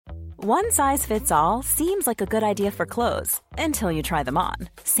One size fits all seems like a good idea for clothes until you try them on.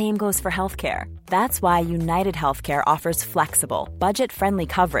 Same goes for healthcare. That's why United Healthcare offers flexible, budget-friendly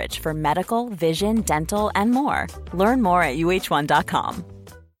coverage for medical, vision, dental, and more. Learn more at uh1.com.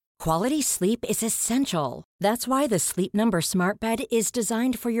 Quality sleep is essential. That's why the Sleep Number Smart Bed is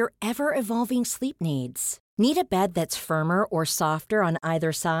designed for your ever-evolving sleep needs. Need a bed that's firmer or softer on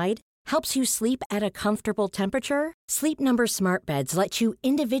either side? Helps you sleep at a comfortable temperature? Sleep Number Smart Beds let you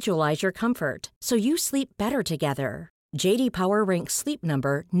individualize your comfort, so you sleep better together. J.D. Power ranks Sleep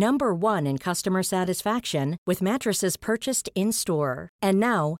Number number 1 in customer satisfaction with mattresses purchased in-store. And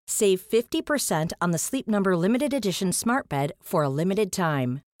now, save 50% on the Sleep Number Limited Edition Smart Bed for a limited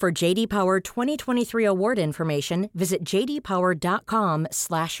time. For J.D. Power 2023 award information, visit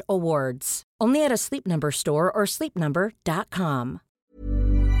jdpower.com/awards. Only at a Sleep Number store or sleepnumber.com.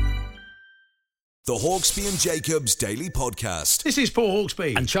 The Hawksby and Jacobs Daily Podcast. This is Paul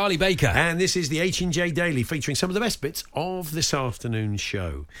Hawksby. And Charlie Baker. And this is the H&J Daily, featuring some of the best bits of this afternoon's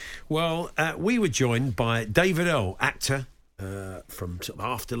show. Well, we were joined by David Earl, actor from sort of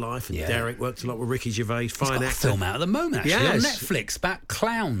Afterlife, and Derek, worked a lot with Ricky Gervais, fine actor. He's got a film out at the moment, actually, on Netflix, about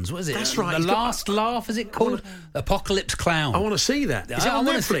clowns. What is it? That's right. The Last Laugh, is it called? Apocalypse Clown. I want to see that. Is it on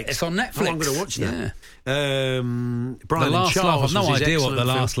Netflix? It's on Netflix. Oh, I'm going to watch that. Yeah. Brian the Last and Charles. Laugh. I've no idea what The film.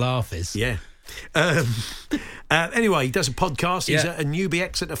 Last Laugh is. Yeah. Anyway, he does a podcast. He's a newbie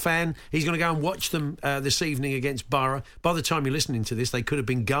Exeter fan. He's going to go and watch them this evening against Borough. By the time you're listening to this, they could have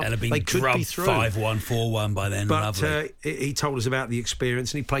been gubbed. They could be through 5-1, 4-1 by then. But he told us about the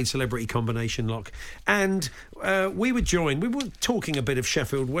experience, and he played Celebrity Combination Lock. And we were talking a bit of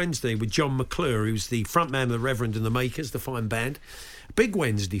Sheffield Wednesday with John McClure, who's the frontman of the Reverend and the Makers, the fine band. Big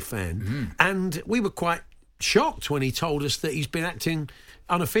Wednesday fan. And we were quite shocked when he told us that he's been acting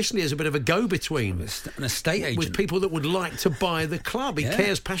unofficially as a bit of a go-between, an estate agent, with people that would like to buy the club. He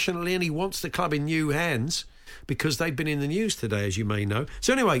cares passionately, and he wants the club in new hands because they've been in the news today, as you may know.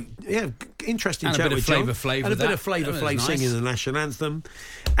 So anyway, interesting chat with John. And a bit of Flavour Flav singing the national anthem.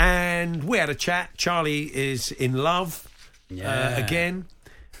 And we had a chat. Charlie is in love again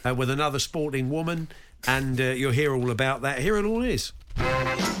with another sporting woman, and you'll hear all about that. Here it all is.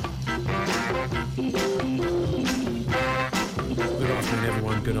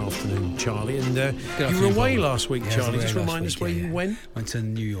 Good afternoon, Charlie. And you were away last week, Charlie. Just remind us where you went. Went to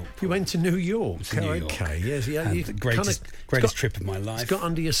New York. You went to New York. Okay, yes, the greatest trip of my life. It's got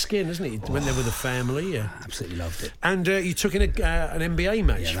under your skin, hasn't it? You went there with the family. Absolutely loved it. And you took in an NBA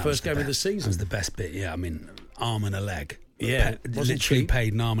match, first game of the season. That was the best bit. Yeah, I mean, arm and a leg. Yeah, literally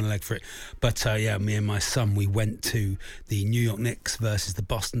paid an arm and a leg for it. But me and my son, we went to the New York Knicks versus the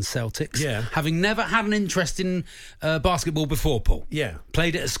Boston Celtics. Yeah, having never had an interest in basketball before, Paul. Yeah,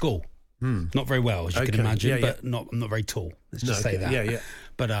 played it at school. Not very well, as you can imagine. But I'm not very tall. Let's just say that. Yeah.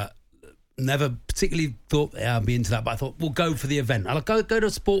 But never particularly thought I'd be into that. But I thought we'll go for the event. I'll go to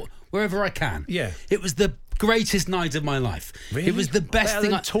sport wherever I can. Yeah, it was the greatest night of my life. Really? It was the best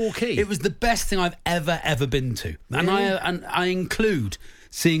thing. Torquay. It was the best thing I've ever been to, really? and I include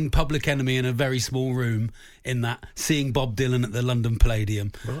seeing Public Enemy in a very small room. In that, seeing Bob Dylan at the London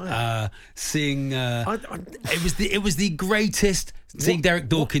Palladium, seeing it was the greatest. Seeing Derek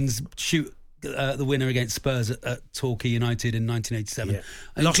Dawkins shoot the winner against Spurs at Torquay United in 1987. Yeah.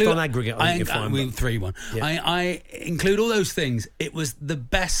 Lost on aggregate, I think, 3-1. Yeah. I include all those things. It was the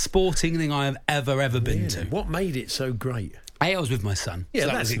best sporting thing I have ever been to. What made it so great? I was with my son. Yeah, so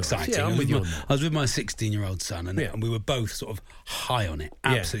that that's was exciting. Nice. Yeah, I was with my 16-year-old son, and we were both sort of high on it,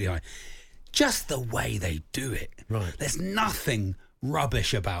 absolutely high. Just the way they do it. Right. There's nothing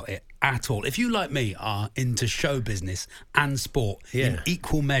rubbish about it at all. If you, like me, are into show business and sport in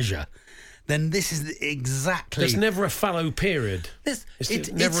equal measure, then this is exactly... There's never a fallow period. It's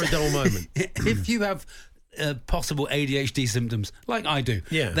never a dull moment. If you have possible ADHD symptoms, like I do,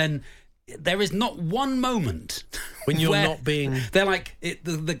 then there is not one moment when you're not being... They're like,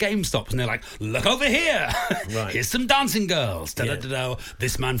 the game stops and they're like, look over here. Right. Here's some dancing girls. Da-da-da-da.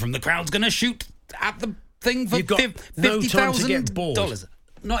 This man from the crowd's going to shoot at the thing for $50,000. No time to get bored.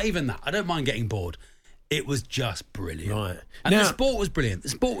 Not even that. I don't mind getting bored. It was just brilliant. Right. And the sport was brilliant. The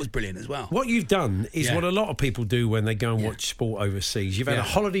sport was brilliant as well. What you've done is what a lot of people do when they go and watch sport overseas. You've had a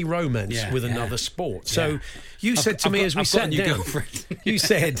holiday romance with another sport. So you said to me as we sat down, he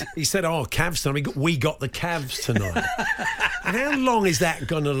said, oh, Cavs tonight. We got the Cavs tonight. And how long is that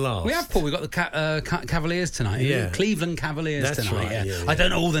going to last? We have, Paul. We've got the Cavaliers tonight. Yeah. Cleveland Cavaliers tonight. Right, yeah. I don't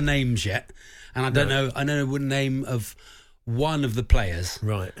know all the names yet. And I don't know. I know the name of one of the players.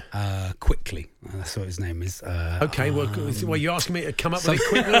 Right. Quickly. That's what his name is. Okay, well, you asking me to come up with it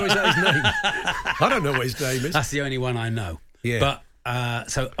quickly, or is that his name? I don't know what his name is. That's the only one I know. Yeah. But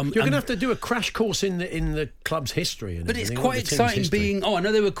So you're going to have to do a crash course in the club's history. And but it's everything, quite exciting being. Oh, I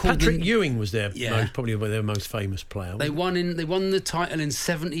know they were called. Patrick Ewing was probably their most famous player. They won the title in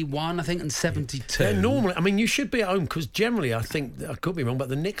 71, I think, and 72. Yeah, normally, I mean, you should be at home because generally, I think I could be wrong, but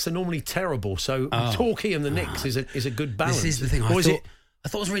the Knicks are normally terrible. So Torquay and the Knicks is a good balance. This is the thing. I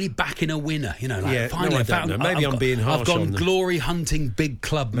thought I was really backing a winner, finally. I don't know. Maybe I'm being harsh. I've gone on them. glory hunting big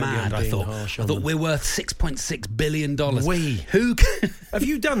club mad. I thought we're worth $6.6 billion. Have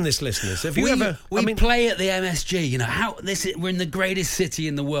you done this, listeners? Have you ever? We play at the MSG. We're in the greatest city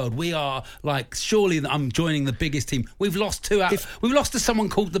in the world. We are surely I'm joining the biggest team. We've lost we've lost to someone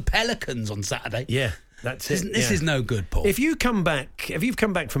called the Pelicans on Saturday. Yeah. That's it. This is no good, Paul. If you've come back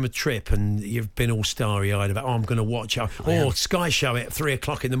from a trip and you've been all starry-eyed about, I'm going to watch, Sky Show at 3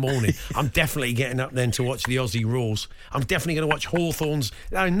 o'clock in the morning, I'm definitely getting up then to watch the Aussie Rules. I'm definitely going to watch Hawthorns.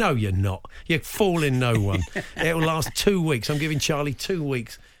 Oh, no, you're not. You're fooling no one. It'll last 2 weeks. I'm giving Charlie 2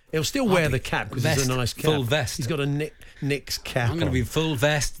 weeks. He'll still wear the cap because it's a nice cap. Full vest. He's got a Knicks cap. I'm going to be full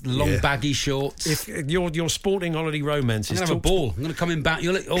vest, long baggy shorts. If your sporting holiday romance is... I'm going to have a ball. I'm going to come in back.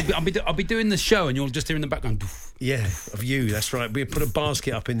 I'll be doing the show and you'll just hear in the background... Yeah, of you, that's right. We put a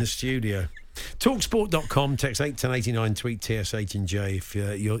basket up in the studio. Talksport.com, text 81089, tweet TSH and J if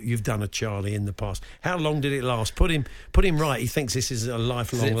you've done a Charlie in the past. How long did it last? Put him right. He thinks this is a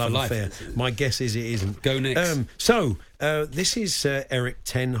lifelong love affair. My guess is it isn't. Go Knicks. This is Eric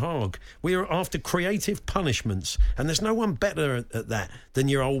Ten Hag. We are after creative punishments, and there's no one better at that than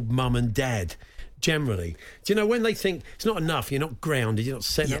your old mum and dad. Generally, do you know when they think it's not enough, you're not grounded, you're not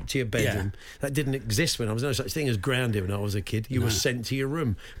sent up to your bedroom. That didn't exist when I was. No such thing as grounded when I was a kid. You were sent to your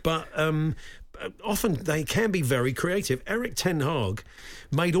room. But often they can be very creative. Eric Ten Hag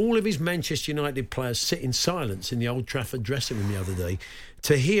made all of his Manchester United players sit in silence in the Old Trafford dressing room the other day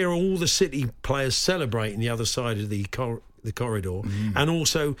to hear all the City players celebrating the other side of the corridor, and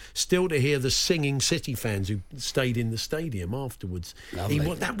also still to hear the singing City fans who stayed in the stadium afterwards.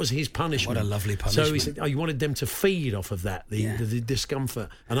 That was his punishment. What a lovely punishment. So he said, you wanted them to feed off of that, the discomfort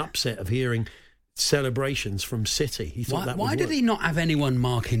and upset of hearing celebrations from City. He thought why did he not have anyone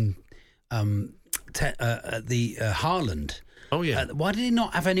marking the Haaland? Oh, yeah. Why did he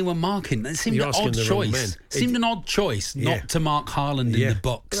not have anyone marking? It seemed an odd choice. It seemed an odd choice not to mark Haaland in the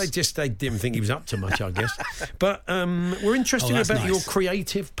box. They didn't think he was up to much, I guess. But we're interested about your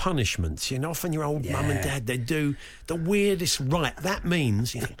creative punishments. Often your old mum and dad, they do the weirdest. Right, that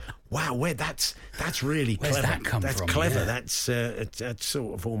means, wow, that's really clever. Where's that come from? That's clever. Yeah. That's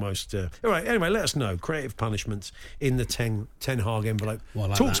sort of almost... All right, anyway, let us know. Creative punishments in the Ten Hag envelope.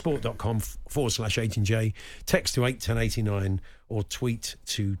 Talksport.com/H&J. Text to 81089 or tweet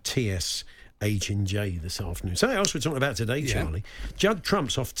to TSH&J this afternoon. Something else we're talking about today, Charlie. Judd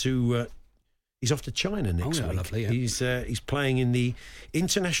Trump's off to... He's off to China next week. Lovely, He's playing in the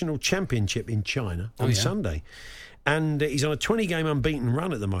International Championship in China on Sunday. And he's on a 20-game unbeaten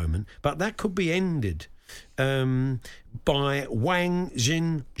run at the moment, but that could be ended by Wang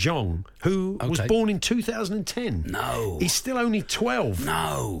Xinzhong, who was born in 2010. No. He's still only 12.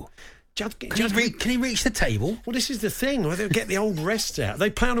 No. Can he reach the table? Well, this is the thing. They'll get the old rests out. They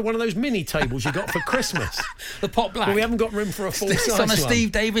play on one of those mini tables you got for Christmas. The pot black. Well, we haven't got room for a full size. It's on a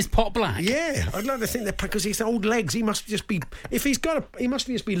Steve Davis pot black. Yeah, I'd like to think that because his old legs, he must just be. If he's got he must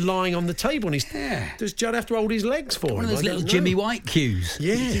just be lying on the table. And does Judd have to hold his legs for him? One of those little Jimmy White cues.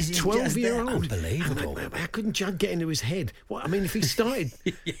 Yeah, 12-year-old. Unbelievable. How couldn't Judd get into his head? What I mean, if he started,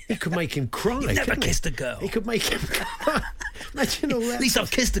 he could make him cry. He never kissed a girl. He could make him cry. Imagine all that. At least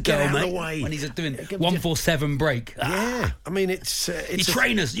I've kissed a girl, mate. When he's doing 147 break. Yeah, I mean it's you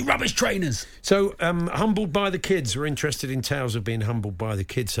trainers, you rubbish trainers. So humbled by the kids. We're interested in tales of being humbled by the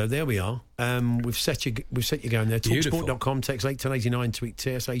kids. So there we are. We've set you going there. Talksport.com, text 81089, tweet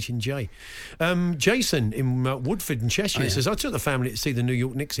TSH&J. Jason in Woodford in Cheshire says, I took the family to see the New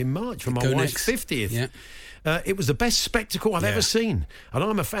York Knicks in March for my wife's 50th. Yeah. It was the best spectacle I've ever seen. And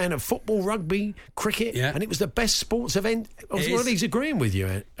I'm a fan of football, rugby, cricket, and it was the best sports event. Well, he's agreeing with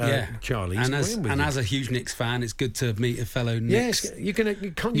you, Charlie. As a huge Knicks fan, it's good to meet a fellow Knicks. Yes,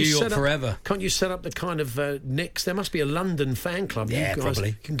 can't New you York set up, forever. Can't you set up the kind of Knicks? There must be a London fan club. Yeah, you guys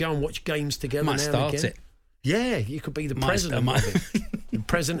probably. Can go and watch games together. Might start it. Yeah, you could be the president of it. The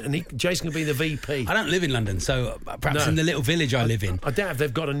president, and Jason could be the VP. I don't live in London, so perhaps in the little village I live in. I doubt if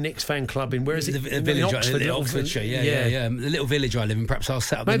they've got a Knicks fan club in, where is it? The village, Oxfordshire, yeah. The little village I live in, perhaps I'll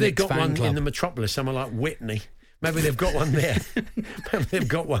set up the Knicks fan club. Maybe they've got one in the metropolis, somewhere like Whitney. Maybe they've got one there. Maybe they've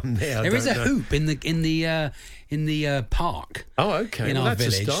got one there. There is a hoop in the park. Oh, okay. In our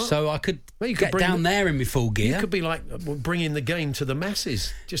village, so I could get down there in my full gear. You could be like bringing the game to the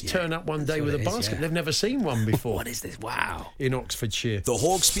masses. Just turn up one day with a basket. They've never seen one before. What is this? Wow. In Oxfordshire. The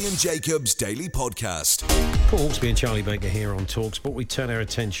Hawksbee and Jacobs Daily Podcast. Paul Hawksbee and Charlie Baker here on TalkSport. We turn our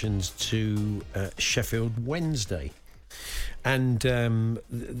attentions to Sheffield Wednesday. And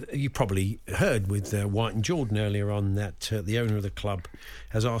you probably heard with White and Jordan earlier on that the owner of the club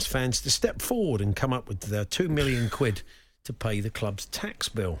has asked fans to step forward and come up with £2 million to pay the club's tax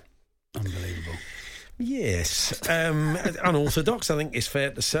bill. Unbelievable. Yes, unorthodox. I think it's fair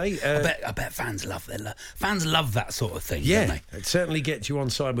to say. I bet fans love fans love that sort of thing. Yeah, don't they? It certainly gets you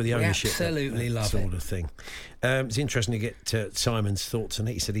on side with the ownership. Absolutely that love sort it. of thing. It's interesting to get Simon's thoughts on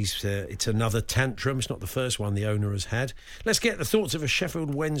it. He said it's another tantrum. It's not the first one the owner has had. Let's get the thoughts of a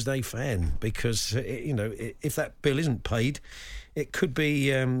Sheffield Wednesday fan, because if that bill isn't paid, it could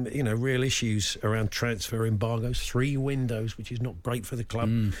be real issues around transfer embargoes, 3 windows, which is not great for the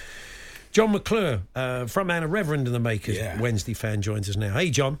club. John McClure, frontman of Reverend and the Makers, Wednesday fan, joins us now. Hey,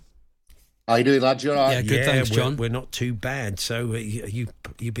 John. How you doing, lads? You all right? Yeah, good, thanks, John. We're not too bad. So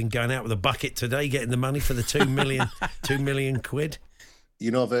you've been going out with a bucket today, getting the money for the £2 million, £2 million quid.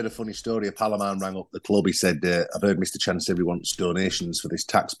 You know, I've heard a funny story. A pal of mine rang up the club. He said, I've heard Mr. Chancery wants donations for this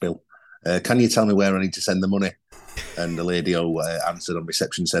tax bill. Can you tell me where I need to send the money? And the lady who answered on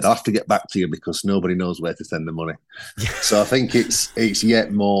reception said, I'll have to get back to you because nobody knows where to send the money. So I think it's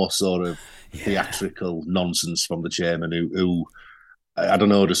yet more sort of theatrical nonsense from the chairman who I don't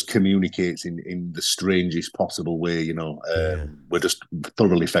know, just communicates in the strangest possible way, We're just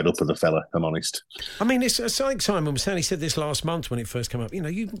thoroughly fed up with the fella, if I'm honest. I mean, it's like Simon was saying, he said this last month when it first came up,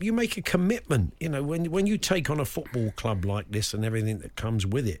 you make a commitment, when you take on a football club like this and everything that comes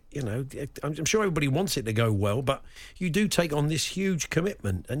with it, I'm sure everybody wants it to go well, but you do take on this huge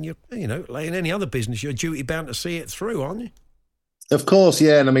commitment and like in any other business, you're duty bound to see it through, aren't you? Of course,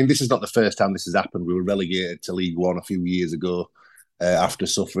 yeah. And I mean, this is not the first time this has happened. We were relegated to League One a few years ago. After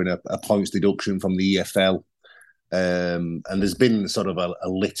suffering a points deduction from the EFL. And there's been sort of a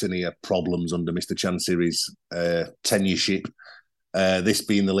litany of problems under Mr. Chancery's tenureship, this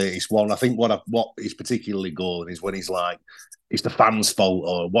being the latest one. I think what is particularly galling is when he's like, it's the fans' fault,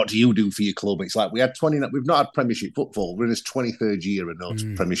 or what do you do for your club? It's like, we've not had Premiership football. We're in this 23rd year of no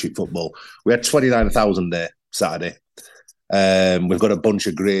Premiership football. We had 29,000 there Saturday. We've got a bunch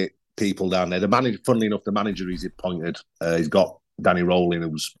of great people down there. Funnily enough, the manager he's appointed, he's got Danny Rowling,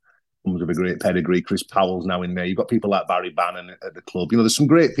 who's comes with a great pedigree. Chris Powell's now in there. You've got people like Barry Bannon at the club. There's some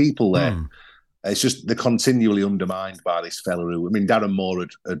great people there. It's just they're continually undermined by this fella who, Darren Moore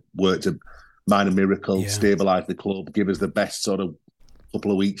had worked a minor miracle, stabilised the club, give us the best sort of couple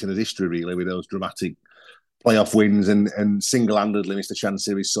of weeks in his history, really, with those dramatic playoff wins, and single-handedly Mr.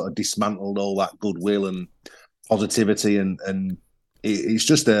 Chancery sort of dismantled all that goodwill and positivity, and it's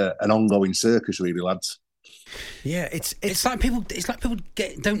just an ongoing circus, really, lads. Yeah, it's like people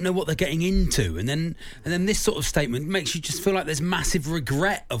don't know what they're getting into, and then this sort of statement makes you just feel like there's massive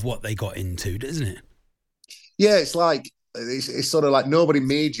regret of what they got into, doesn't it? Yeah, it's sort of like nobody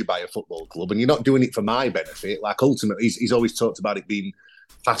made you buy a football club, and you're not doing it for my benefit. Like ultimately, he's always talked about it being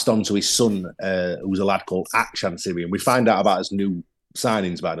passed on to his son, who's a lad called @Chancery, and we find out about his new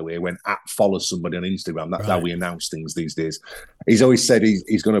signings, by the way, when follows somebody on Instagram. That's how we announce things these days. He's always said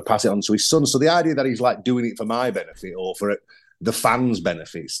he's going to pass it on to his son. So the idea that he's like doing it for my benefit or for the fans'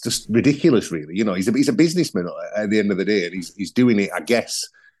 benefit, it's just ridiculous, really. He's a businessman at the end of the day, and he's doing it, I guess,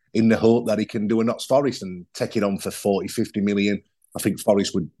 in the hope that he can do a Notts Forest and take it on for 40-50 million. I think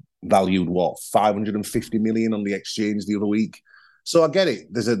Forest would valued 550 million on the exchange the other week. So I get it.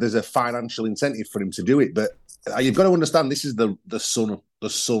 There's a financial incentive for him to do it, but you've got to understand this is the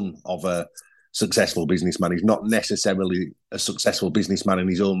son of a successful businessman. He's not necessarily a successful businessman in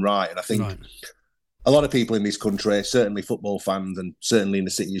his own right. And I think a lot of people in this country, certainly football fans and certainly in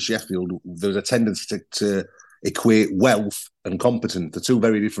the city of Sheffield, there's a tendency to equate wealth and competence. They're two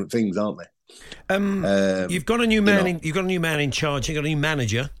very different things, aren't they? You've got a new man. You've got a new man in charge. You've got a new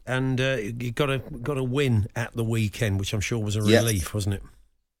manager, and you've got a win at the weekend, which I'm sure was a relief, wasn't it?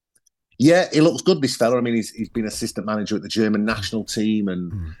 Yeah, he looks good, this fella. I mean, he's been assistant manager at the German national team,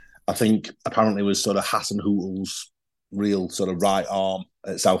 and I think apparently was sort of Hassan Hüttl's real sort of right arm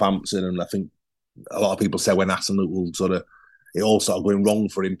at Southampton. And I think a lot of people say when Hassan Hüttl it all sort of going wrong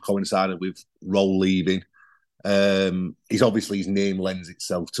for him, coincided with Roll leaving. His name lends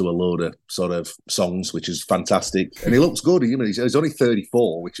itself to a load of sort of songs, which is fantastic, and he looks good. He's only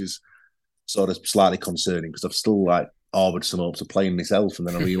 34, which is sort of slightly concerning because I've still harboured some hopes of playing myself, and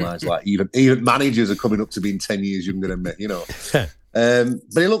then I realised like even managers are coming up to being 10 years younger than me, you know.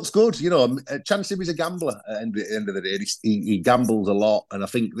 But he looks good, you know. Chancellor is a gambler at the end of the day. He gambles a lot, and I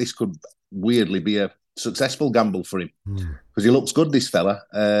think this could weirdly be a successful gamble for him because he looks good, this fella.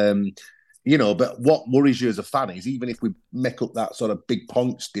 You know, but what worries you as a fan is even if we make up that sort of big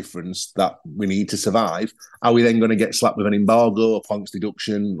points difference that we need to survive, are we then going to get slapped with an embargo, a points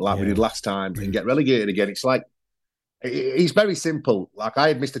deduction like we did last time and get relegated again? It's like, it's very simple. Like I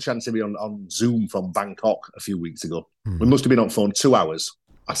had Mr. Chancery on Zoom from Bangkok a few weeks ago. We must have been on phone 2 hours.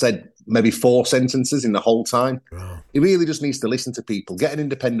 I said maybe 4 sentences in the whole time. Wow. He really just needs to listen to people, get an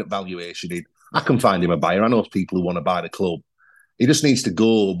independent valuation in. I can find him a buyer. I know people who want to buy the club. He just needs to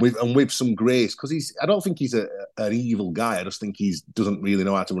go with some grace because I don't think he's an evil guy. I just think he doesn't really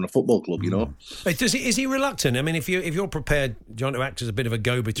know how to run a football club, you know. Is he reluctant? I mean, if you're prepared, John, to act as a bit of a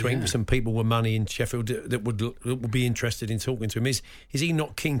go-between for some people with money in Sheffield that would be interested in talking to him, is he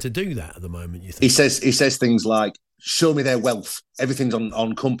not keen to do that at the moment, you think? He says things like, show me their wealth. Everything's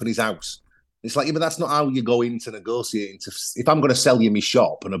on company's house. It's like, yeah, but that's not how you go into negotiating. If I'm going to sell you my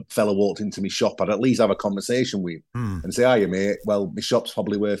shop and a fella walked into my shop, I'd at least have a conversation with him and say, hiya, mate, well, my shop's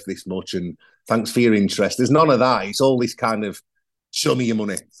probably worth this much and thanks for your interest. There's none of that. It's all this kind of, show me your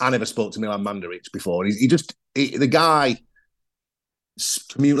money. I never spoke to Milan Mandaric before. The guy,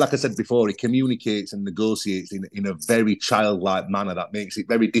 like I said before, he communicates and negotiates in a very childlike manner that makes it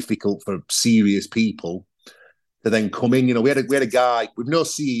very difficult for serious people to then come in. You know, we had a guy with no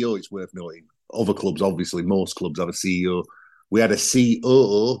CEO, it's worth noting. Other clubs, obviously, most clubs have a CEO. We had a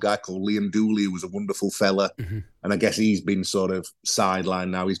COO, guy called Liam Dooley, who was a wonderful fella. And I guess he's been sort of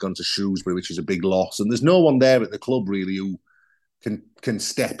sidelined now. He's gone to Shrewsbury, which is a big loss. And there's no one there at the club, really, who can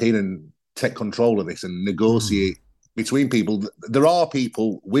step in and take control of this and negotiate between people. There are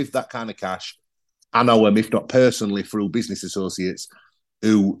people with that kind of cash. I know them, if not personally, through business associates,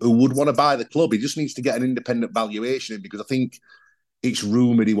 who would want to buy the club. He just needs to get an independent valuation in because I think it's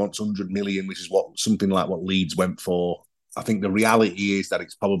rumoured he wants 100 million, which is something like what Leeds went for. I think the reality is that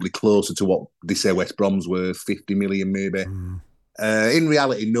it's probably closer to what they say West Brom's worth, 50 million maybe. In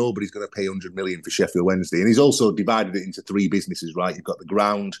reality, nobody's going to pay 100 million for Sheffield Wednesday. And he's also divided it into 3 businesses, right? You've got the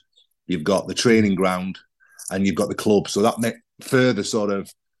ground, you've got the training ground, and you've got the club. So that further sort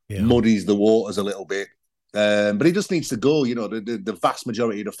of muddies the waters a little bit. But he just needs to go. You know, the vast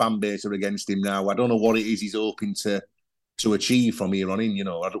majority of the fan base are against him now. I don't know what it is he's hoping to achieve from here on in. You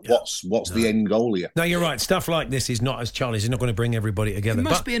know, what's the end goal here? No, you're right. Stuff like this is not, as Charlie's, not going to bring everybody together. It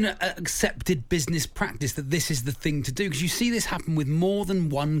must be an accepted business practice that this is the thing to do, because you see this happen with more than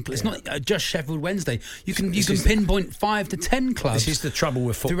one. It's not just Sheffield Wednesday. You can pinpoint 5 to 10 clubs. This is the trouble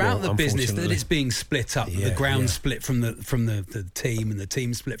with football throughout the business, that it's being split up. The ground split from the team, and the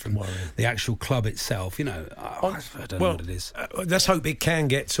team split from the actual club itself. You know, I don't know what it is. Let's hope it can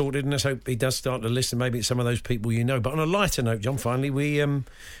get sorted, and let's hope he does start to listen. Maybe it's some of those people you know. But on a lighter note, John, finally, we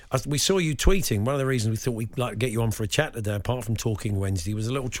saw you tweeting. One of the reasons we thought we'd like to get you on for a chat today, apart from Talking Wednesday, was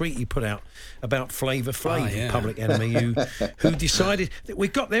a little tweet you put out about Flavor Flav, Public Enemy, who decided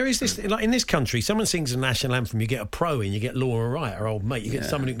that there is this, like in this country, someone sings the national anthem, you get a pro in, you get Laura Wright, our old mate, you get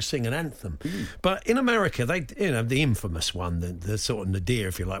someone who can sing an anthem. But in America, they, the infamous one, the sort of nadir,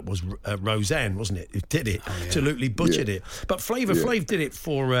 if you like, was Roseanne, wasn't it? Who did it? Absolutely butchered it. But Flavor Flav did it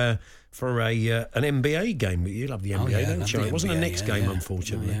for an NBA game. You love the NBA, don't you? It wasn't a Knicks game,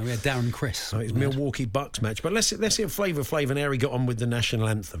 unfortunately. We had Darren Criss. So it was Milwaukee Bucks match. But let's see if Flavor Flav and Harry got on with the national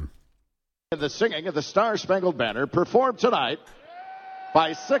anthem. The singing of the Star-Spangled Banner performed tonight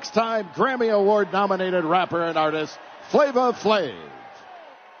by 6-time Grammy Award-nominated rapper and artist Flavor Flav.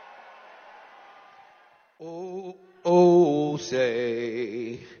 Oh,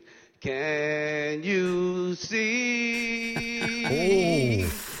 say, can you see?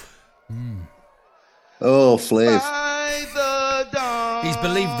 Oh, Flav. He's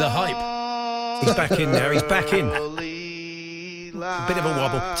believed the hype. He's back in there. He's back in. A bit of a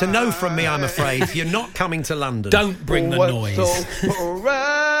wobble. It's a no from me, I'm afraid. You're not coming to London. Don't bring the noise. I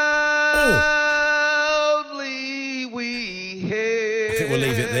think we'll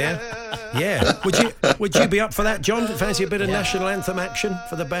leave it there. Yeah. Would you be up for that, John? Fancy a bit of national anthem action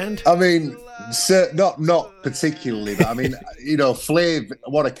for the band? I mean, not particularly, but I mean, you know, Flav,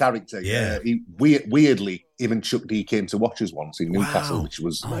 what a character. Yeah. He weirdly, even Chuck D came to watch us once in Newcastle, which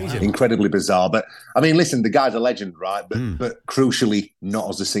was incredibly bizarre. But I mean, listen, the guy's a legend, right? But crucially, not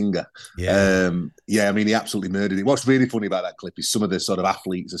as a singer. Yeah. I mean, he absolutely murdered it. What's really funny about that clip is some of the sort of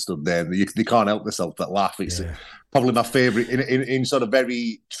athletes are stood there and they can't help themselves but laugh. It's probably my favourite in sort of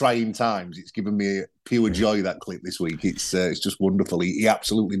very trying times. It's given me pure joy, that clip this week. It's just wonderful. He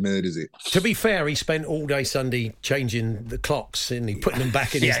absolutely murders it. To be fair, he spent all day Sunday changing the clocks and he putting them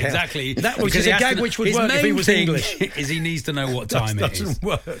back in his house. Exactly. That was a gag which would work if he was English. Is he needs to know what time it is. Doesn't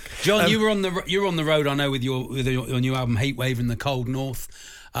work. John, you were on the road, I know, with your new album Heatwave in the Cold North.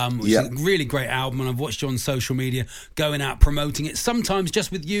 Which is a really great album, and I've watched you on social media going out promoting it, sometimes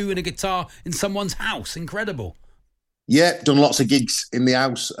just with you and a guitar in someone's house. Incredible. Yeah, done lots of gigs in the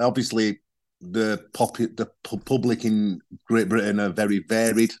house. Obviously, the public in Great Britain are very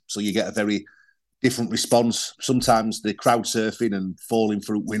varied, so you get a very different response. Sometimes they're crowd surfing and falling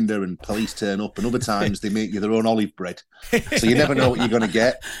through window and police turn up, and other times they make you their own olive bread. So you never know what you're going to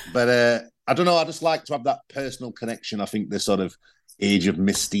get. But I don't know, I just like to have that personal connection. I think the sort of age of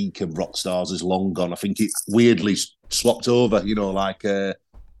mystique of rock stars is long gone. I think it weirdly swapped over, like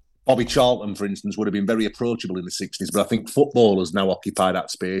Bobby Charlton, for instance, would have been very approachable in the 60s, but I think footballers now occupy that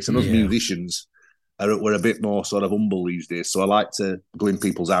space, and us musicians we're a bit more sort of humble these days. So I like to go in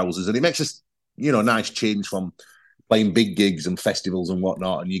people's houses, and it makes us, a nice change from playing big gigs and festivals and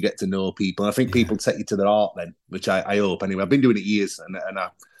whatnot, and you get to know people. And I think people take you to their art then, which I hope anyway. I've been doing it years, and I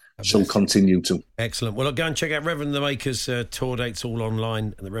shall continue to. Excellent. Well, I'll go and check out Reverend the Maker's tour dates all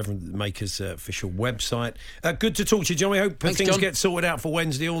online and the Reverend the Maker's official website. Good to talk to you, John. We hope things get sorted out for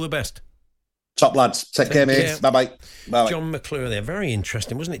Wednesday. All the best. Top lads. Take care, mate. Bye-bye. John McClure there. Very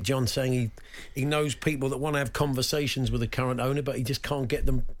interesting, wasn't it, John, saying he knows people that want to have conversations with the current owner, but he just can't get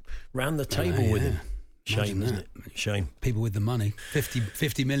them round the table with him. Shame, isn't it? Shame. People with the money.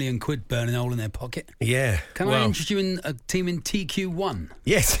 50 million quid burning a hole in their pocket. Yeah. Can I interest you in a team in TQ1?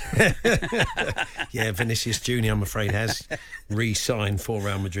 Yes. Yeah, Vinicius Junior, I'm afraid, has re-signed for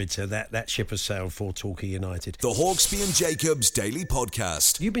Real Madrid, so that ship has sailed for Torquay United. The Hawksby and Jacobs Daily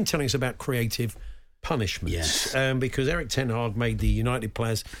Podcast. You've been telling us about creative punishments. Yes. Because Eric Ten Hag made the United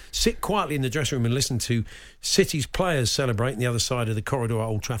players sit quietly in the dressing room and listen to City's players celebrating the other side of the corridor at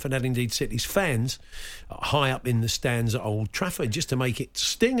Old Trafford, and indeed City's fans high up in the stands at Old Trafford, just to make it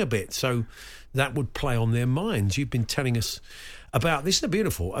sting a bit, so that would play on their minds. You've been telling us about this. Is a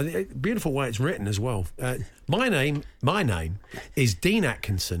beautiful way it's written as well. My name is Dean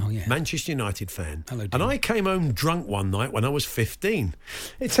Atkinson, Manchester United fan. Hello, Dean. And I came home drunk one night when I was 15.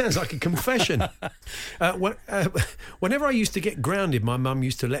 It sounds like a confession. Whenever I used to get grounded, my mum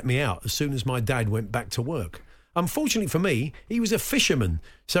used to let me out as soon as my dad went back to work. Unfortunately for me, he was a fisherman,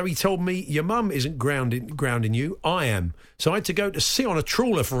 so he told me, your mum isn't grounding you, I am. So I had to go to sea on a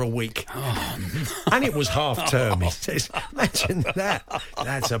trawler for a week. Oh, no. And it was half term. He says, imagine that.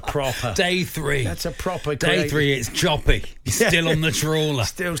 That's a proper... Day 3. That's a proper... Day 3, it's choppy. He's still on the trawler.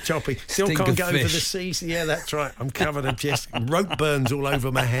 Still choppy. Still Stink can't of get over the fish. sea. Yeah, that's right. I'm covered in just rope burns all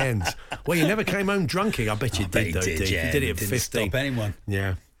over my hands. Well, you never came home drunking. I bet you did, though, Dee. Yeah, You did it at didn't 15. stop anyone.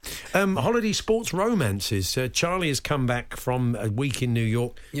 Yeah. Holiday sports romances. Charlie has come back from a week in New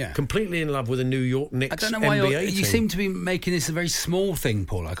York, completely in love with a New York Knicks I don't know why NBA team. you seem to be making this a very small thing,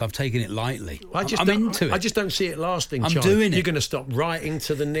 Paul. Like I've taken it lightly. I'm into it. I just don't see it lasting, I'm Charlie. doing it. You're going to stop writing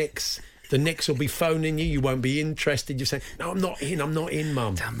to the Knicks. The Knicks will be phoning you. You won't be interested. You're saying, no, I'm not in,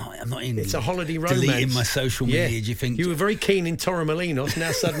 Mum. I'm not in. It's a holiday romance. Deleting my social media. Do you think? You were very keen in Torremolinos.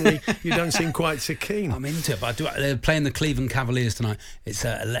 Now suddenly you don't seem quite so keen. I'm into it, but they're playing the Cleveland Cavaliers tonight. It's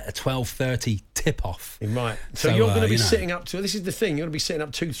a 12:30 tip-off. Right. So you're going to be sitting up to... This is the thing. You're going to be sitting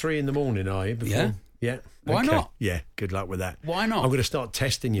up 2-3 in the morning, are you? Before? Yeah. Why not? Yeah, good luck with that. Why not? I'm going to start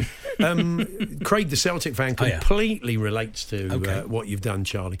testing you. Craig, the Celtic fan, completely relates to what you've done,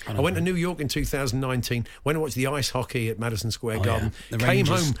 Charlie. I went to New York in 2019, went to watch the ice hockey at Madison Square Garden. The came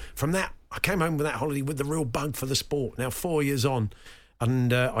Rangers. home from that. I came home with that holiday with the real bug for the sport. Now 4 years on.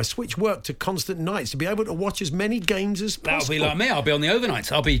 And I switched work to constant nights to be able to watch as many games as possible. That'll be like me. I'll be on the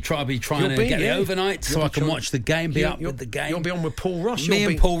overnights. I'll be trying to get the overnights so I can watch the game, be up with the game. You'll be on with Paul Ross.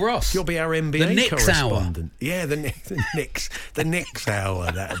 And Paul Ross. You'll be our NBA the Knicks correspondent. Hour. Yeah, the Knicks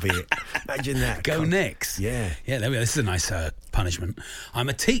hour. That'll be it. Imagine that. Go Knicks. Yeah. Yeah, there we go. This is a nice punishment. I'm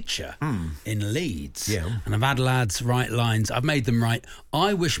a teacher in Leeds. Yeah. And I've had lads write lines. I've made them write,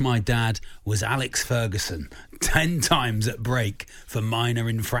 I wish my dad was Alex Ferguson 10 times at break for minor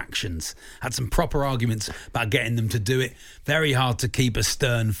infractions. Had some proper arguments about getting them to do it. Very hard to keep a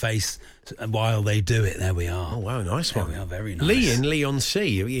stern face while they do it, there we are. Oh, wow, nice one. There we are, very nice. Lee in Leon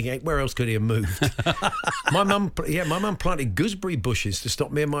C. Where else could he have moved? my mum planted gooseberry bushes to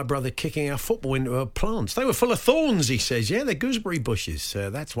stop me and my brother kicking our football into her plants. They were full of thorns, he says. Yeah, they're gooseberry bushes.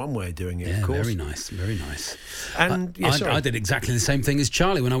 That's one way of doing it, of course. Very nice, very nice. And I did exactly the same thing as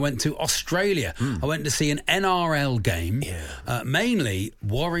Charlie when I went to Australia. I went to see an NRL game. Mainly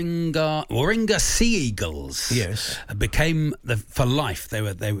Warringah Sea Eagles. Yes, became for life.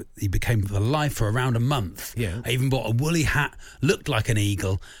 He became for life for around a month. Yeah, I even bought a woolly hat, looked like an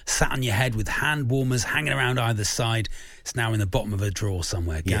eagle, sat on your head with hand warmers hanging around either side. It's now in the bottom of a drawer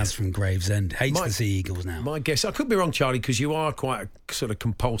somewhere. Gaz from Gravesend hates the Sea Eagles now. My guess, I could be wrong, Charlie, because you are quite a sort of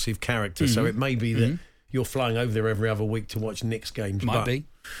compulsive character. So it may be that you're flying over there every other week to watch Knicks games. Might be.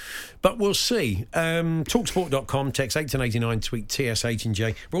 But we'll see. Talksport.com, text 1889, tweet TSH and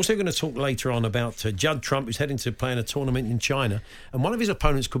J. We're also going to talk later on about Judd Trump, who's heading to play in a tournament in China, and one of his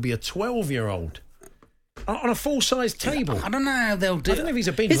opponents could be a 12-year-old on a full-size table. I don't know how they'll do it. I don't know if he's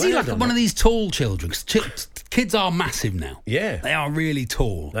a big Is he lad like or one not. of these tall children? 'Cause kids are massive now. Yeah. They are really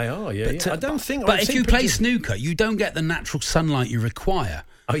tall. They are, yeah. But, I don't think... But I've if seen you play pictures- snooker, you don't get the natural sunlight you require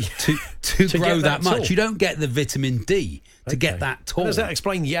Oh, yeah. to grow get that that tall. much. You don't get the vitamin D to get that tall. Well, does that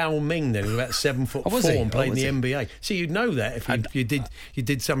explain Yao Ming then, who's about 7'4" was he? and playing Was the he? NBA? See, you'd know that if you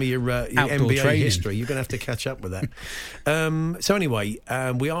did some of your Outdoor NBA training. history. You're going to have to catch up with that. So anyway,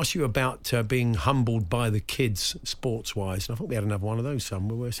 we asked you about being humbled by the kids sports-wise, and I thought we had another one of those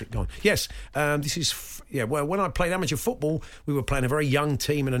somewhere. Where's it gone? Yes, this is... well, when I played amateur football, we were playing a very young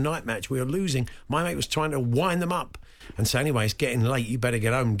team in a night match. We were losing. My mate was trying to wind them up. And so anyway, it's getting late. You better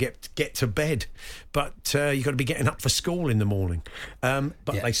get home, get to bed. But you've got to be getting up for school in the morning. But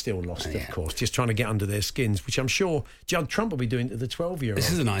they still lost, of course, just trying to get under their skins, which I'm sure Judd Trump will be doing to the 12-year-old.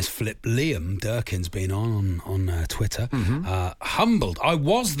 This is a nice flip. Liam Durkin's been on Twitter. Humbled. I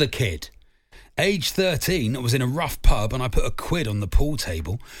was the kid. Age 13, I was in a rough pub and I put a quid on the pool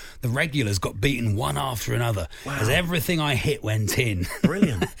table. The regulars got beaten one after another as everything I hit went in.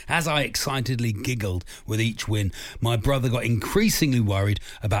 Brilliant. As I excitedly giggled with each win, my brother got increasingly worried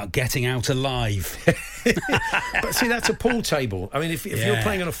about getting out alive. But see, that's a pool table. I mean, if you're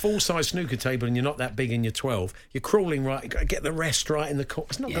playing on a full-size snooker table and you're not that big and you're 12, you're crawling right, you've got to get the rest right in the court.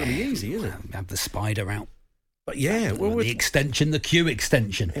 It's not going to be easy, is it? Have the spider out. But well, the extension, the Q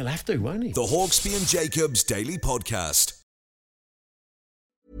extension. He'll have to, won't he? The Hawksby and Jacobs Daily Podcast.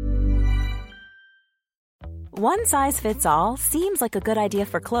 One size fits all seems like a good idea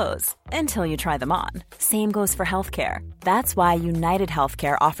for clothes until you try them on. Same goes for healthcare. That's why United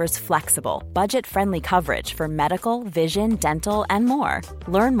Healthcare offers flexible, budget-friendly coverage for medical, vision, dental, and more.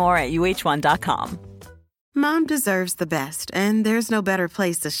 Learn more at uh1.com. Mom deserves the best, and there's no better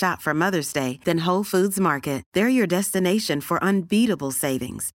place to shop for Mother's Day than Whole Foods Market. They're your destination for unbeatable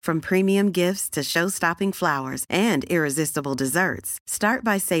savings, from premium gifts to show-stopping flowers and irresistible desserts. Start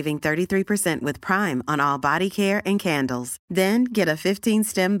by saving 33% with Prime on all body care and candles. Then get a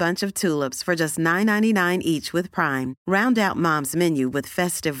 15-stem bunch of tulips for just $9.99 each with Prime. Round out Mom's menu with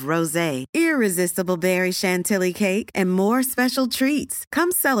festive rosé, irresistible berry chantilly cake, and more special treats.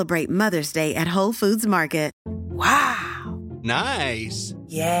 Come celebrate Mother's Day at Whole Foods Market. Wow. Nice.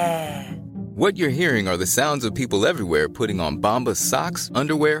 Yeah. What you're hearing are the sounds of people everywhere putting on Bombas socks,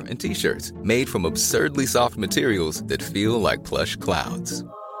 underwear, and T-shirts made from absurdly soft materials that feel like plush clouds.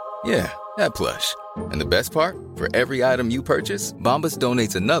 Yeah, that plush. And the best part? For every item you purchase, Bombas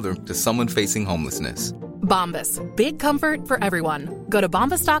donates another to someone facing homelessness. Bombas. Big comfort for everyone. Go to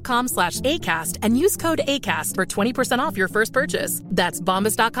bombas.com/ACAST and use code ACAST for 20% off your first purchase. That's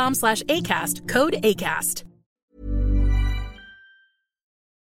bombas.com/ACAST. Code ACAST.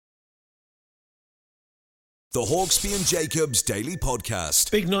 The Hawksby and Jacobs Daily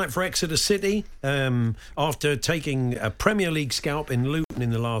Podcast. Big night for Exeter City. After taking a Premier League scalp in Luton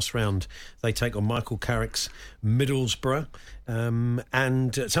in the last round, they take on Michael Carrick's Middlesbrough. And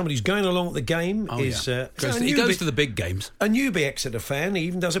somebody who's going along at the game is... he goes to the big games. A newbie Exeter fan. He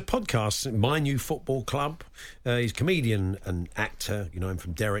even does a podcast, My New Football Club. He's a comedian and actor. You know him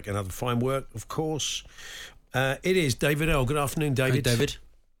from Derek and other fine work, of course. It is David Earl. Good afternoon, David. Hi, David.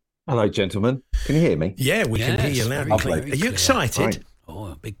 Hello, gentlemen. Can you hear me? Yeah, we can hear you loud and clear. Are you excited? Right. Oh,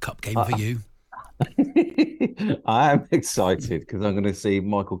 a big cup game for you. I am excited because I'm going to see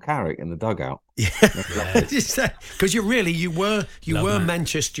Michael Carrick in the dugout. Because you were that.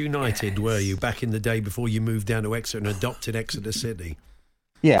 Manchester United, were you, back in the day before you moved down to Exeter and adopted Exeter City?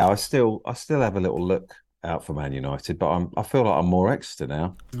 Yeah, I still have a little look out for Man United, but I feel like I'm more Exeter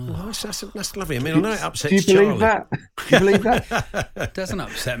now. Oh, that's lovely. I mean, I know it upsets Do you believe Charlie. that? Do you believe that? It doesn't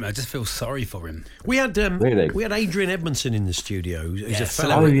upset me. I just feel sorry for him. We had Really? we had Adrian Edmondson in the studio, who's Yes. a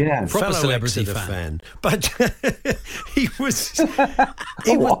fellow, Oh, yeah. Proper fellow celebrity Exeter fan. but he's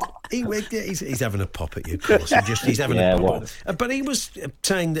having a pop at you, of course. He's having Yeah, a pop. what? But he was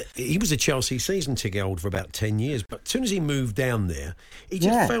saying that he was a Chelsea season ticket holder for about 10 years. But as soon as he moved down there, he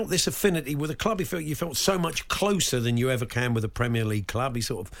just felt this affinity with the club. You felt so much closer than you ever can with a Premier League club. He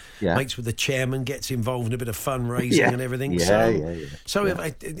sort of mates with the chairman, gets involved in a bit of fundraising and everything. So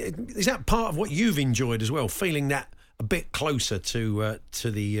is that part of what you've enjoyed as well, feeling that a bit closer to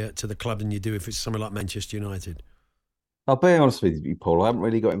the club than you do if it's somewhere like Manchester United? I'll be honest with you, Paul. I haven't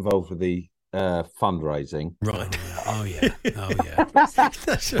really got involved with the fundraising. Right. Oh yeah.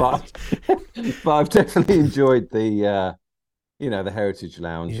 That's but I've definitely enjoyed the the Heritage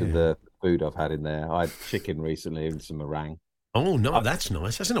Lounge and the food I've had in there. I had chicken recently and some meringue. Oh no, that's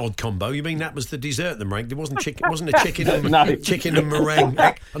nice. That's an odd combo. You mean that was the dessert, the meringue? There wasn't chicken. Wasn't a chicken and chicken and meringue.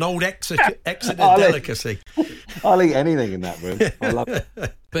 An old Exeter delicacy. I'll eat anything in that room. I love it.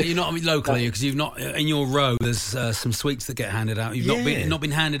 But you're not locally because you've not in your row. There's some sweets that get handed out. You've not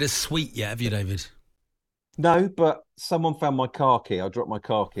been handed a sweet yet, have you, David? No, but someone found my car key. I dropped my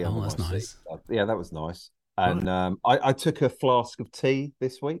car key under my that's nice. seat. Yeah, that was nice. And I took a flask of tea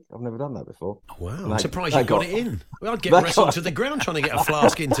this week. I've never done that before. Wow, I'm surprised you got it in. Well, I'd get wrestled to the ground trying to get a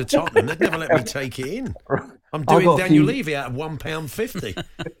flask into Tottenham. They'd never let me take it in. I'm doing Daniel Levy out of £1.50.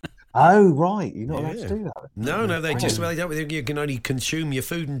 Oh, right. You're not allowed to do that. No, they just you can only consume your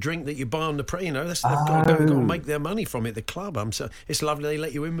food and drink that you buy on the they've got to make their money from it, the club. It's lovely they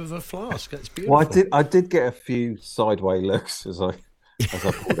let you in with a flask. That's beautiful. Well, I did get a few sideways looks as I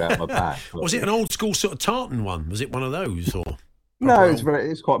pulled out my bag. Was it an old school sort of tartan one? Was it one of those or? No,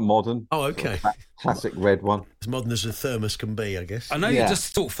 it's quite modern. Oh, okay. Sort of classic red one. As modern as a thermos can be, I guess. I know you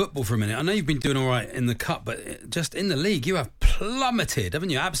just talk football for a minute. I know you've been doing all right in the cup, but just in the league, you have plummeted,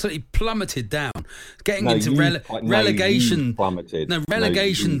 haven't you? Absolutely plummeted down. Getting into relegation.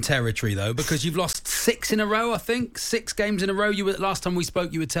 Relegation territory, though, because you've lost 6 in a row, I think. 6 games in a row. Last time we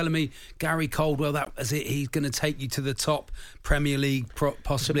spoke, you were telling me Gary Caldwell, that was it. He's going to take you to the top Premier League,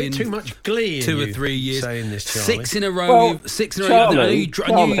 possibly in too much glee 2 or 3 years. Saying this, Charlie. 6 in a row. 6 in a row.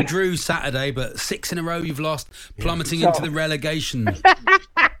 I knew you drew Saturday, but 6 in a row you've lost, plummeting into the relegation.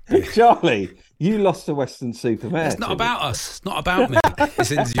 Charlie, you lost to Western-super-Mare. It's not about us. It's not about me,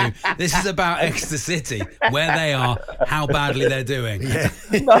 this interview. This is about Exeter City, where they are, how badly they're doing.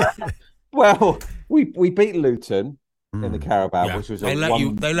 Well, we beat Luton in the Carabao, which was they let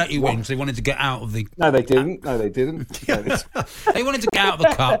you win because they wanted to get out of the. No, they didn't. They wanted to get out of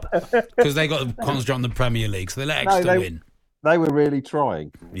the cup because they got to concentrate on the Premier League, so they let Exeter win. They were really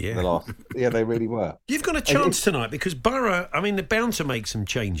trying. Yeah. They really were. You've got a chance tonight because Borough, they're bound to make some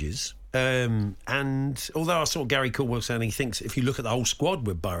changes. And although I saw Gary Caldwell saying he thinks if you look at the whole squad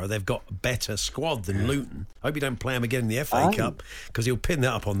with Borough, they've got a better squad than Luton. I hope you don't play them again in the FA Cup because he'll pin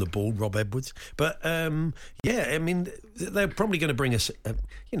that up on the board, Rob Edwards. But, they're probably going to bring us, a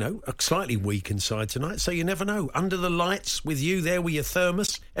slightly weakened side tonight. So you never know. Under the lights with you there with your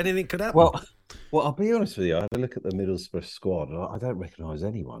thermos, anything could happen. Well, I'll be honest with you. I had a look at the Middlesbrough squad, and I don't recognise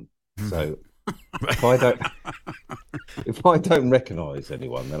anyone. So if I don't recognise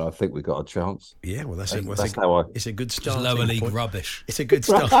anyone, then I think we've got a chance. Yeah, well, that's it's a good start. Lower league rubbish. It's a good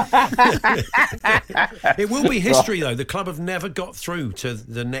start. It will be history, though. The club have never got through to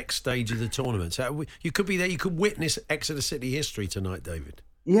the next stage of the tournament. So you could be there. You could witness Exeter City history tonight, David.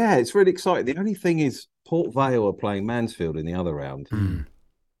 Yeah, it's really exciting. The only thing is Port Vale are playing Mansfield in the other round.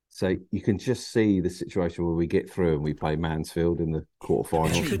 So you can just see the situation where we get through and we play Mansfield in the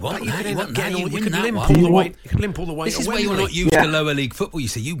quarterfinals. You could limp all the way. This is where you're not used to lower league football. You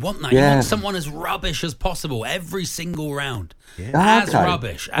see, you want that. You want someone as rubbish as possible every single round,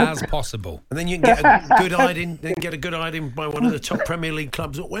 rubbish as possible. And then you can get a good hiding by one of the top Premier League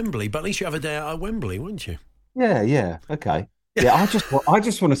clubs at Wembley. But at least you have a day out at Wembley, wouldn't you? Yeah. Okay. Yeah, I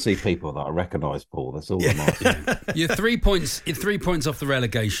just want to see people that I recognise, Paul. That's all I'm asking. You're 3 points. You're 3 points off the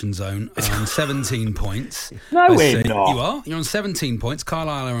relegation zone. On 17 points. No, we're not. You are. You're on 17 points.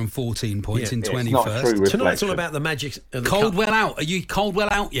 Carlisle are on 14 points in 21st. Tonight's all about the magic of the Caldwell cup. out. Are you Caldwell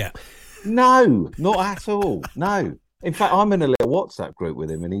out yet? No, not at all. No. In fact, I'm in a little WhatsApp group with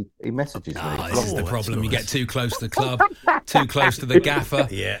him, and he messages me. This is the problem. Nice. You get too close to the club, too close to the gaffer.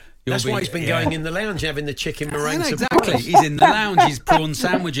 Yeah. That's why he's been going in the lounge having the chicken meringue. Exactly. He's in the lounge. He's prawn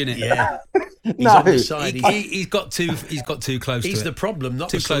sandwiching it. Yeah. He's on the side. He's got too close. He's to the it. problem, not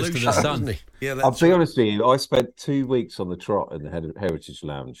too the close solution, to the sun. isn't he? Yeah, I'll be honest with you. I spent 2 weeks on the trot in the Heritage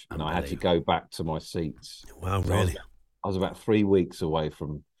Lounge, and I had to go back to my seats. Wow, really? I was about 3 weeks away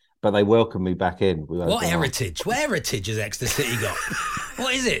from, but they welcomed me back in. What heritage? What heritage has Exeter City got?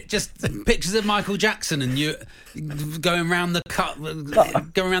 What is it? Just pictures of Michael Jackson and you going around the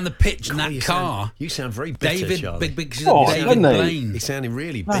pitch in that car. You sound very bitter, Charlie. Big pictures of David Blaine. He's sounding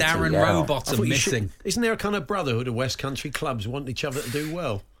really bitter. Darren Rowbottom missing. Isn't there a kind of brotherhood of West Country clubs want each other to do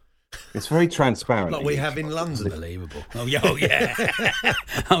well? It's very transparent. Like we have in London. Unbelievable. Oh, yeah.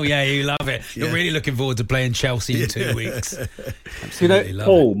 Oh, yeah, you love it. You're really looking forward to playing Chelsea in 2 weeks. Absolutely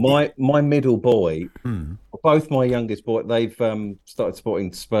Paul, my middle boy, both my youngest boy, they've started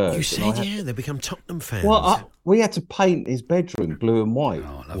supporting Spurs. You said, they become Tottenham fans. Well, we had to paint his bedroom blue and white.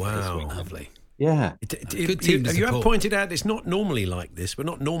 Oh, lovely. Wow. Lovely. Yeah. Good team to support. You have pointed out it's not normally like this. We're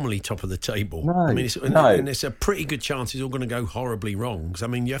not normally top of the table. No, I mean, and it's a pretty good chance it's all going to go horribly wrong. I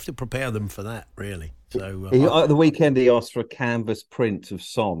mean, you have to prepare them for that, really. So at the weekend, he asked for a canvas print of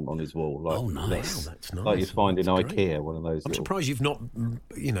Son on his wall. Nice. Wow, that's nice. Like you find in IKEA, one of those. I'm surprised you've not,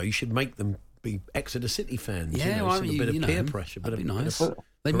 you should make them be Exeter City fans. Yeah, a bit of peer pressure. That'd be nice.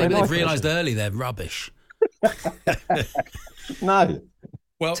 Maybe they've realised early they're rubbish. No.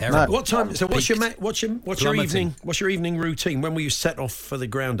 Well, terrible. What time? So, what's your evening? What's your evening routine? When will you set off for the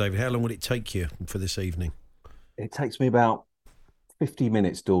ground, David? How long would it take you for this evening? It takes me about 50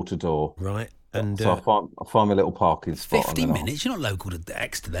 minutes door to door. Right, and so I find my little parking spot. 50 minutes? You're not local to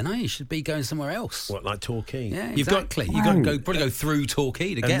Exeter, then, are you? You should be going somewhere else. What, like Torquay? Yeah, exactly. You've got to probably go through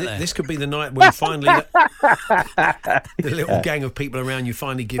Torquay to get there. This could be the night when finally the little gang of people around you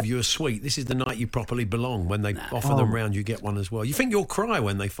finally give you a sweet. This is the night you properly belong. When they offer them round, you get one as well. You think you'll cry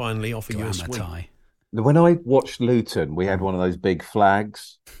when they finally offer you a sweet. When I watched Luton, we had one of those big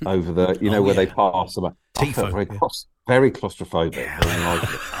flags over the, where they pass them. I felt very claustrophobic.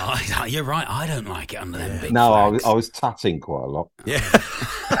 Yeah. You're right. I don't like it under them big flags. I was tutting quite a lot. Yeah.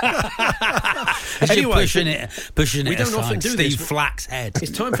 Anyway, pushing it we don't often do Steve this. Flack's head.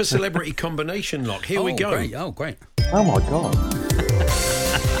 It's time for Celebrity Combination Lock. Here we go. Great. Oh, great. Oh, my God.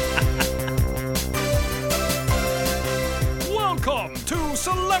 Welcome to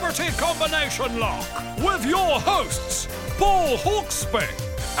Celebrity Combination Lock with your hosts, Paul Hawksby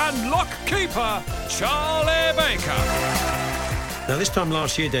and lock keeper Charlie Baker. Now, this time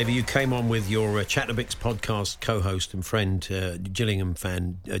last year, Davey, you came on with your Chatterbix podcast co-host and friend, Gillingham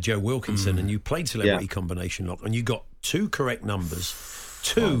fan, Joe Wilkinson, and you played Celebrity Combination Lock, and you got two correct numbers,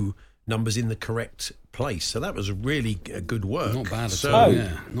 numbers in the correct place. So that was really good work. Not bad at all,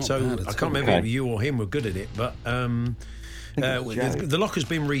 yeah. I can't remember if you or him were good at it, but the lock has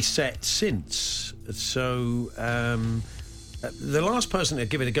been reset since. So... the last person to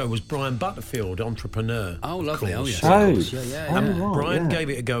give it a go was Brian Butterfield, entrepreneur. Oh, lovely. Oh, yeah. Brian gave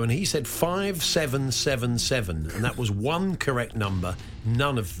it a go, and he said 5777, and that was one correct number,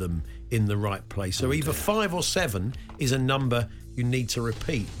 none of them in the right place. So either 5 or 7 is a number you need to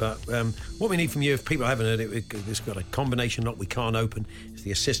repeat. But what we need from you, if people haven't heard it, it's got a combination lock we can't open. It's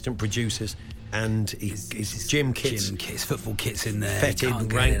the assistant producers. And it's gym kits, football kits in there.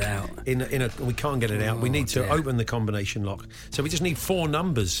 Fetid, rank. We can't get it out. We need to open the combination lock. So we just need 4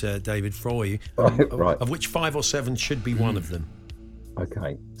 numbers, David, for you. Right. Of which 5 or 7 should be one of them.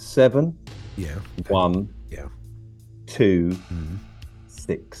 Okay. 7. Yeah. 1. Yeah. 2.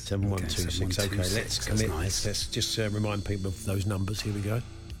 6. 7, 1, 2, 6. Okay, let's commit. Nice. Let's just remind people of those numbers. Here we go.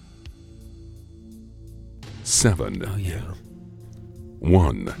 7. Oh, yeah.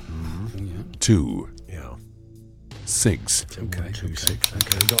 1. 2. Yeah. 6. Okay. 1, 2, 6.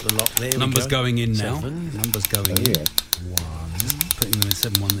 Okay, we got the lock there. Numbers going in now. 7. Numbers going in. 1. Putting them in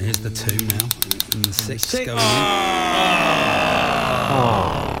 7, 1. Here's the 2 now. And the 6 going in.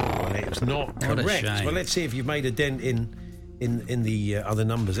 Well, it was not correct. Well, let's see if you've made a dent in the other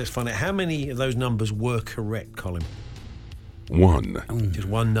numbers. Let's find out how many of those numbers were correct, Colin. 1. Just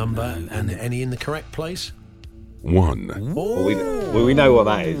one number, and any in the correct place? 1. Well, we know what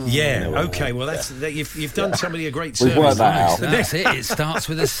that is. Yeah. Okay. Well, you've done somebody a great service. We've worked that out. That's it. It starts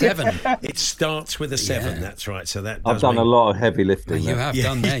with a 7. It starts with a 7. Yeah. That's right. So that I've done a lot of heavy lifting. You have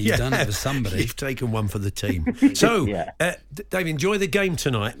done there. You've done it for somebody. You've taken one for the team. So, Dave, enjoy the game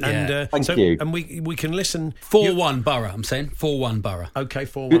tonight. And thank you. And we can listen. 4-1 Borough. I'm saying 4-1 Borough. Okay,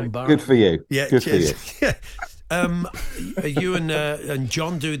 4-1 Borough. Good for you. Yeah. Good for you. Yeah. You and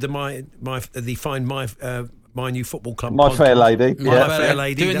John do the Find My My New Football Club. My podcast. Fair Lady. My Fair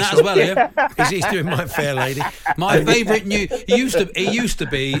Lady. Doing that's that as well, yeah. He's doing My Fair Lady. My favourite he used to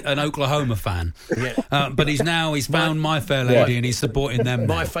be an Oklahoma fan, but he's found My Fair Lady and he's supporting them.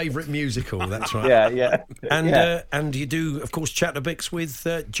 My favourite musical. That's right. Yeah. And you do, of course, Chatterbix with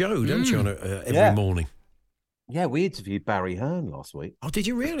Joe, don't you, on every morning? Yeah, we interviewed Barry Hearn last week. Oh, did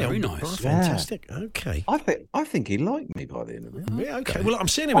you really? Very nice. Oh, fantastic. Okay. I think he liked me by the end of it. Yeah, okay. Well, I'm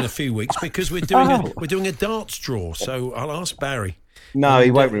seeing him in a few weeks because we're doing a darts draw. So I'll ask Barry. No, he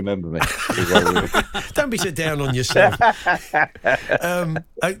won't remember me. Don't be so down on yourself.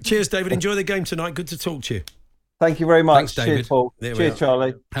 Cheers, David. Enjoy the game tonight. Good to talk to you. Thank you very much. Thanks, David. Cheers, Paul. Cheers,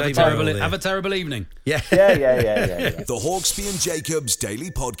 Charlie. Have a terrible evening. Yeah. The Hawksby and Jacobs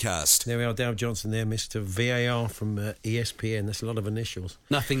Daily Podcast. There we are, Dale Johnson there, Mr. VAR from ESPN. That's a lot of initials.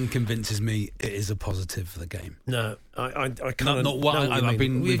 Nothing convinces me it is a positive for the game. No, I can't. Not what I've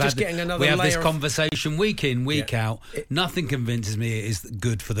been. We have this conversation week in, week out. Nothing convinces me it is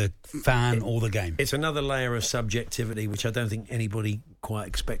good for the fan or the game. It's another layer of subjectivity, which I don't think anybody quite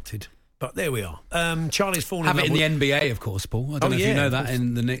expected. But there we are. Charlie's fallen in love in the NBA, of course, Paul. I don't know if you know that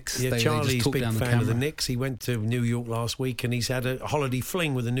in the Knicks. Yeah, Charlie's a big fan of the Knicks. He went to New York last week and he's had a holiday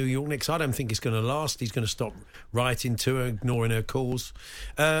fling with the New York Knicks. I don't think it's going to last. He's going to stop writing to her, ignoring her calls.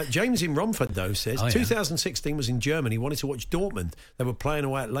 James in Romford, though, says 2016 was in Germany. He wanted to watch Dortmund. They were playing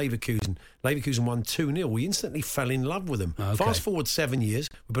away at Leverkusen. Leverkusen won 2-0. We instantly fell in love with them. Okay. Fast forward 7 years.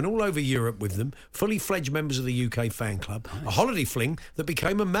 We've been all over Europe with them. Fully fledged members of the UK fan club. Nice. A holiday fling that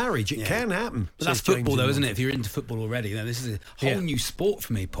became a marriage. It can happen. But that's football, though, isn't it? If you're into football already, then this is a whole new sport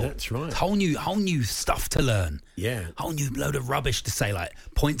for me, Paul. That's right. It's whole new stuff to learn. Yeah. Whole new load of rubbish to say, like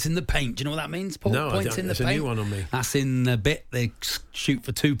points in the paint. Do you know what that means, Paul? No, points in the paint. That's a new one on me. That's in the bit they shoot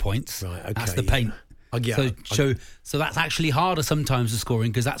for 2 points. Right. Okay. That's the paint. So that's actually harder sometimes to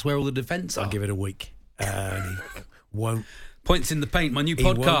scoring because that's where all the defence are. I'll give it a week. And he won't. Points in the paint, my new podcast.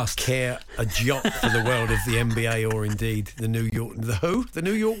 He won't care a jot for the world of the NBA or indeed the New York. The who? The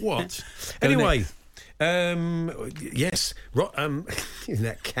New York what? Anyway. Yes.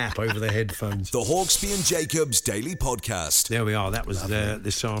 That cap over the headphones. The Hawksby and Jacobs Daily Podcast. There we are. That was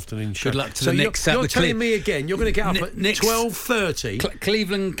this afternoon show. Good luck to the Knicks. You're telling me again, you're going to get up at 12:30.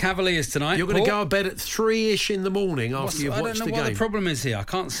 Cleveland Cavaliers tonight. You're going to go to bed at 3-ish in the morning after you've watched the game. I don't know what the problem is here. I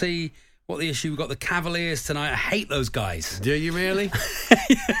can't see what the issue. We've got the Cavaliers tonight. I hate those guys. Do you really?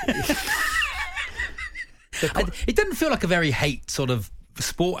 It doesn't feel like a very hate sort of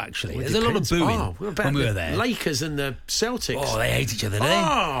sport, actually. There's a lot of booing when we were there. Lakers and the Celtics. Oh, they hate each other, don't they?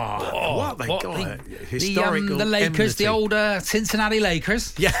 What they got? Historical the Lakers, enmity. the old Cincinnati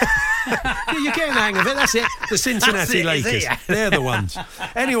Lakers. Yeah. You're getting the hang of it. That's it. The Cincinnati Lakers. They're the ones.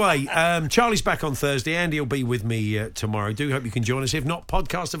 Anyway, Charlie's back on Thursday. Andy will be with me tomorrow. Do hope you can join us. If not,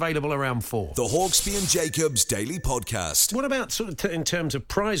 podcast available around 4. The Hawksby and Jacobs Daily Podcast. What about sort of in terms of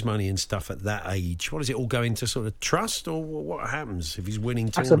prize money and stuff at that age? What does it all go into sort of trust, or what happens if he's winning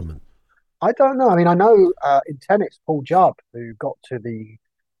tournament? I don't know. I mean, I know in tennis, Paul Jubb, who got to the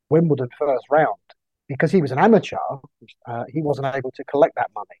Wimbledon first round, because he was an amateur, he wasn't able to collect that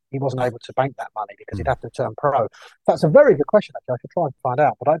money. He wasn't able to bank that money because he'd have to turn pro. That's a very good question, actually. I should try and find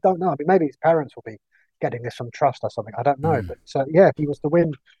out, but I don't know. I mean, maybe his parents will be getting this from trust or something. I don't know. But if he was to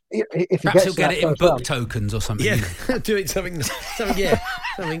win, if perhaps he he'll get it in book tokens or something. Yeah, do it something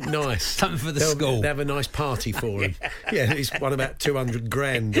nice. Something for the school. They have a nice party for him. Yeah, he's won about 200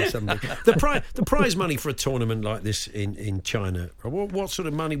 grand or something. The prize money for a tournament like this in China, what sort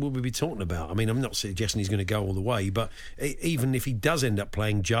of money will we be talking about? I mean, I'm not suggesting he's going to go all the way, but even if he does end up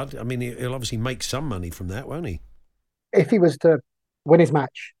playing Judd, I mean, he'll obviously make some money from that, won't he? If he was to win his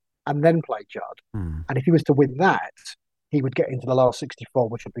match and then play Judd, and if he was to win that, he would get into the last 64,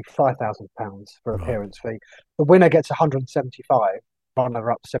 which would be £5,000 for appearance fee. The winner gets 175,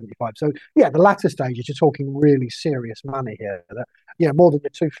 runner-up 75. So, the latter stages, you're talking really serious money here. That, more than your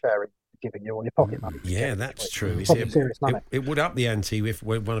tooth fairy giving you or your pocket money. Yeah, that's true. Serious money. It would up the ante if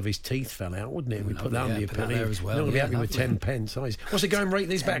one of his teeth fell out, wouldn't it? We put that on the appeal. As well. You're not going to be happy with 10 pence. What's the going rate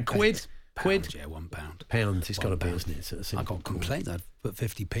these back? Quid? Quid? Yeah, £1. Pound. It's got to be, isn't it? So I got complaints. I'd put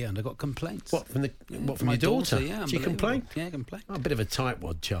 50p and I got complaints. What from your daughter? Yeah, she complained. Yeah, complained. A bit of a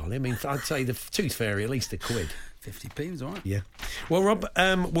tightwad, Charlie. I mean, I'd say the tooth fairy at least a quid. 50p is all right. Yeah. Well, Rob,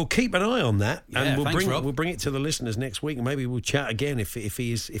 we'll keep an eye on that, and Rob. we'll bring it to the listeners next week, and maybe we'll chat again if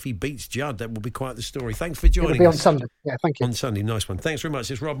he beats Judd. That will be quite the story. Thanks for joining us. It'll be on Sunday. Yeah, thank you. On Sunday, nice one. Thanks very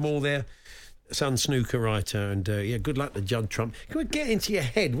much. It's Rob Moore there, Sun snooker writer, and good luck to Judd Trump. It would get into your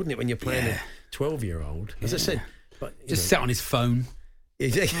head, wouldn't it, when you're playing a 12-year-old? As I said, but just sit on his phone.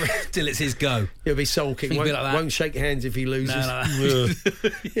 till it's his go. He'll be sulking. Won't shake hands if he loses. No.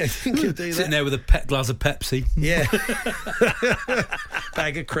 Yeah, I think he'll do that. Sitting there with a glass of Pepsi. Yeah.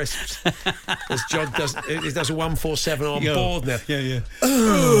 Bag of crisps. As John does a 147 on board now. Yeah.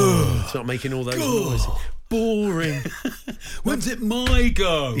 Start making all those noises. Boring. When's it my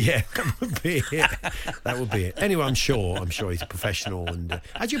go? Yeah, that would be it. That would be it. Anyway, I'm sure he's a professional. And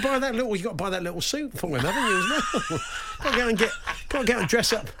how'd you buy that little? You got to buy that little suit for him, haven't you? As well. Got to go and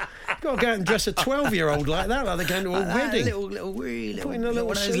dress up. Got to go out and dress a 12-year-old like that, like they're going to a wedding.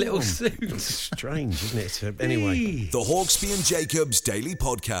 Little suits. Strange, isn't it? Anyway, the Hawksby and Jacobs Daily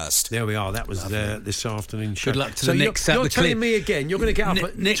Podcast. There we are. That was this afternoon show. Good luck to the Knicks. You're telling me again. You're going to get up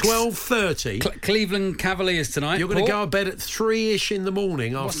at 12:30. Cleveland Cavaliers tonight. You're going to go to bed at 3-ish in the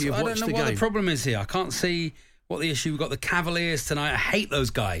morning after you've watched the game. I don't know what the problem is here. I can't see what the issue. We've got the Cavaliers tonight. I hate those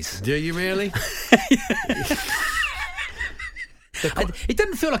guys. Do you really? It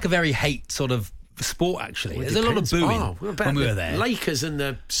doesn't feel like a very hate sort of sport, actually. There's a lot of booing when we were there. Lakers and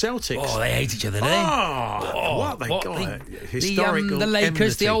the Celtics. Oh, they hate each other, do they? What they got? Historical the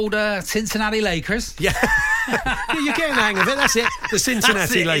Lakers, enmity. the old Cincinnati Lakers. Yeah. You're getting the hang of it. That's it. The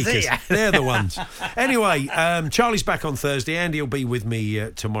Cincinnati Lakers. They're the ones. Anyway, Charlie's back on Thursday. Andy will be with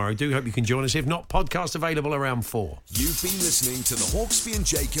me tomorrow. Do hope you can join us. If not, podcast available around 4. You've been listening to the Hawksby and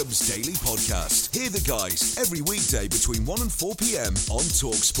Jacobs Daily Podcast. Hear the guys every weekday between 1 and 4 p.m. on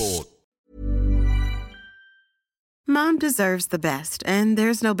TalkSport. Mom deserves the best, and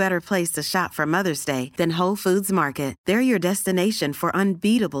there's no better place to shop for Mother's Day than Whole Foods Market. They're your destination for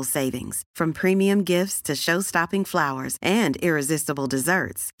unbeatable savings, from premium gifts to show-stopping flowers and irresistible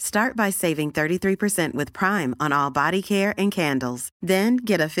desserts. Start by saving 33% with Prime on all body care and candles. Then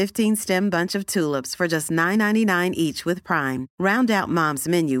get a 15-stem bunch of tulips for just $9.99 each with Prime. Round out Mom's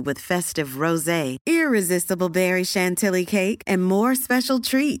menu with festive rosé, irresistible berry chantilly cake, and more special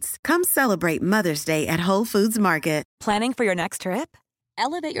treats. Come celebrate Mother's Day at Whole Foods Market. Planning for your next trip?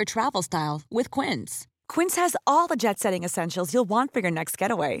 Elevate your travel style with Quince. Quince has all the jet-setting essentials you'll want for your next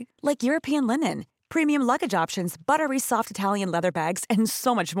getaway, like European linen, premium luggage options, buttery soft Italian leather bags, and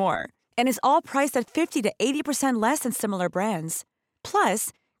so much more. And is all priced at 50 to 80% less than similar brands. Plus,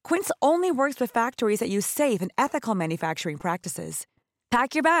 Quince only works with factories that use safe and ethical manufacturing practices.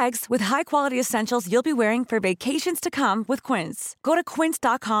 Pack your bags with high-quality essentials you'll be wearing for vacations to come with Quince. Go to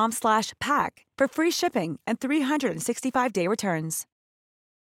quince.com/pack for free shipping and 365-day returns.